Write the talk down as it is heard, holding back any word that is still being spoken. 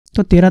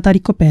तो 13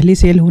 तारीख को पहली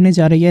सेल होने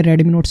जा रही है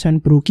Redmi Note 7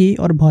 Pro की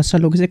और बहुत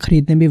सारे लोग इसे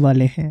खरीदने भी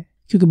वाले हैं,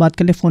 क्योंकि बात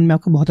कर ले फ़ोन में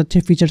आपको बहुत अच्छे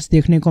फीचर्स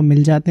देखने को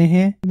मिल जाते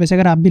हैं। वैसे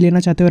अगर आप भी लेना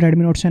चाहते हो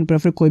Redmi Note 7 Pro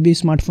फिर कोई भी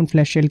स्मार्टफोन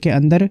फ्लैश सेल के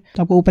अंदर,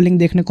 तो आपको ऊपर लिंक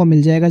देखने को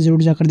मिल जाएगा,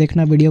 जरूर जाकर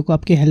देखना, वीडियो को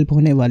आपकी हेल्प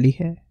होने वाली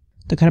है।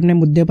 तो खैर अपने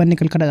मुद्दे पर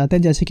निकल कर आ जाते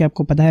हैं। जैसे कि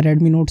आपको पता है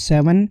Redmi Note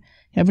 7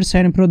 या फिर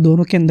 7 Pro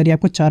दोनों के अंदर ही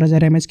आपको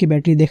 4000 mAh की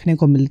बैटरी देखने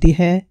को मिलती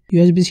है,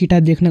 USB-C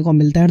टाइप देखने को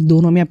मिलता है और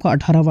दोनों में आपको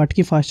 18 वाट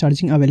की फास्ट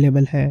चार्जिंग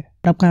अवेलेबल है।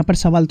 और आपका यहाँ पर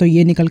सवाल तो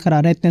ये निकल कर आ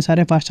रहा है, इतने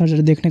सारे फास्ट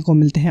चार्जर देखने को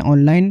मिलते हैं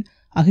ऑनलाइन,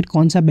 आखिर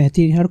कौन सा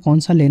बेहतरीन है और कौन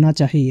सा लेना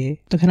चाहिए।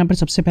 तो खैर यहाँ पर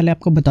सबसे पहले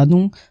आपको बता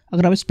दूं,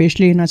 अगर आप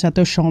स्पेशली लेना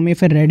चाहते हो Xiaomi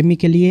फिर Redmi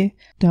के लिए,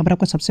 तो यहाँ पर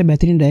आपका सबसे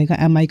बेहतरीन रहेगा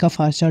MI का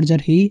फास्ट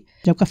चार्जर ही,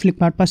 जो आपका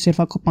फ्लिपकार्ट पर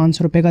सिर्फ आपको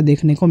 500 रुपये का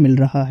देखने को मिल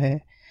रहा है।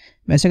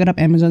 वैसे अगर आप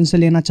अमेज़न से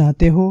लेना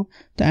चाहते हो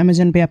तो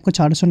अमेज़न पे आपको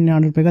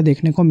 499 रुपये का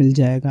देखने को मिल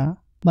जाएगा।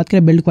 बात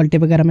करें बिल्ड क्वालिटी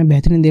वगैरह में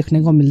बेहतरीन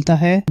देखने को मिलता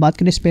है। बात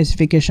करें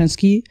स्पेसिफिकेशंस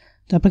की,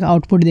 तो आपका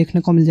आउटपुट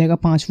देखने को मिल जाएगा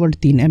 5 वोल्ट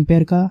 3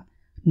 एम्पेयर का,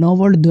 9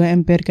 वोल्ट 2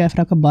 एम्पेयर का,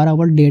 फिर आपका 12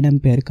 वोल्ट 1.5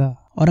 एम्पेयर का।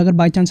 और अगर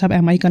बाई चांस आप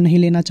MI का नहीं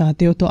लेना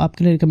चाहते हो तो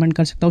आपके लिए रिकमेंड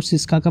कर सकता हूँ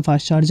सिस्का का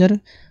फास्ट चार्जर,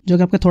 जो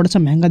कि आपको थोड़ा सा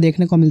महंगा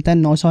देखने को मिलता है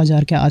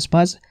 900-1000 के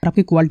आसपास, और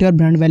आपकी क्वालिटी और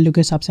ब्रांड वैल्यू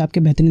के हिसाब से आपके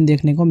बेहतरीन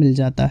देखने को मिल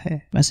जाता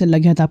है। वैसे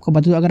लगे तो आपको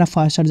बता दूं, अगर आप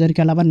फास्ट चार्जर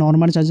के अलावा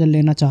नॉर्मल चार्जर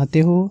लेना चाहते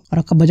हो और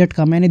आपका बजट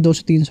कम है, यानी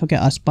 200-300 के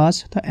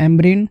आसपास, तो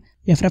एम्ब्रेन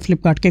या फिर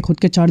फ्लिपकार्ट के खुद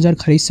के चार्जर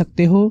खरीद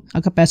सकते हो।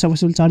 आपका पैसा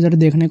वसूल चार्जर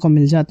देखने को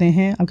मिल जाते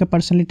हैं, आपके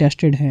पर्सनली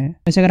टेस्टेड हैं।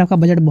 वैसे अगर आपका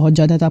बजट बहुत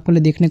ज़्यादा है तो आपको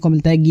लिए देखने को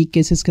मिलता है गीक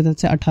केसेस की तरफ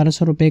से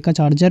 1800 रुपये का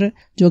चार्जर,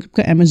 जो कि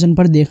आपको अमेजन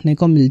पर देखने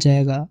को मिल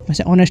जाएगा।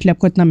 वैसे ऑनेस्टली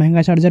आपको इतना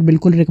महंगा चार्जर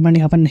बिल्कुल रिकमेंड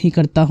यहाँ पर नहीं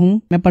करता हूँ।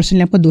 मैं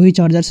पर्सनली आपको 2 ही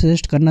चार्जर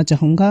सजेस्ट करना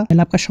चाहूँगा।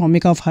 पहले आपका Xiaomi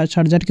का फास्ट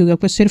चार्जर, क्योंकि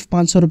आपको सिर्फ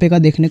 500 रुपये का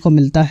देखने को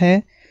मिलता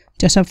है,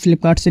 जैसे आप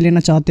फ्लिपकार्ट से लेना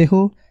चाहते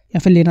हो या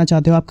फिर लेना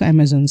चाहते हो आपका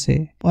अमेजन से।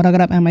 और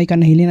अगर आप MI का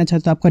नहीं लेना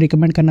चाहते तो आपको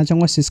रिकमेंड करना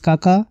चाहूँगा सिस्का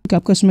का, क्योंकि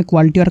आपको इसमें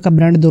क्वालिटी और का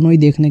ब्रांड दोनों ही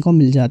देखने को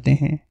मिल जाते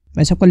हैं।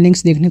 वैसे आपको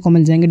लिंक्स देखने को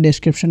मिल जाएंगे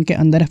डिस्क्रिप्शन के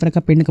अंदर या फिर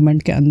का पिन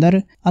कमेंट के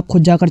अंदर, आप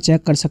खुद जाकर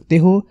चेक कर सकते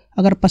हो।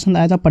 अगर पसंद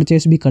आया तो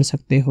परचेस भी कर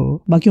सकते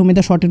हो। बाकी उम्मीद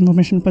है शॉर्ट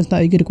इन्फॉर्मेशन पसंद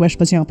आएगी।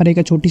 रिक्वेस्ट बस यहाँ पर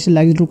एक छोटी सी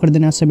लाइक जरूर कर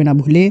देना, इससे बिना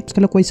भूले।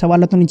 इसके लिए कोई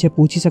सवाल है तो नीचे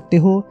पूछ ही सकते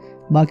हो।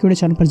 बाकी वीडियो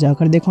चैनल पर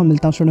जाकर देखो।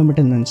 मिलता हूँ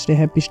स्टूडियो में, stay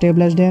happy, stay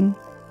blessed and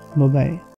bye bye.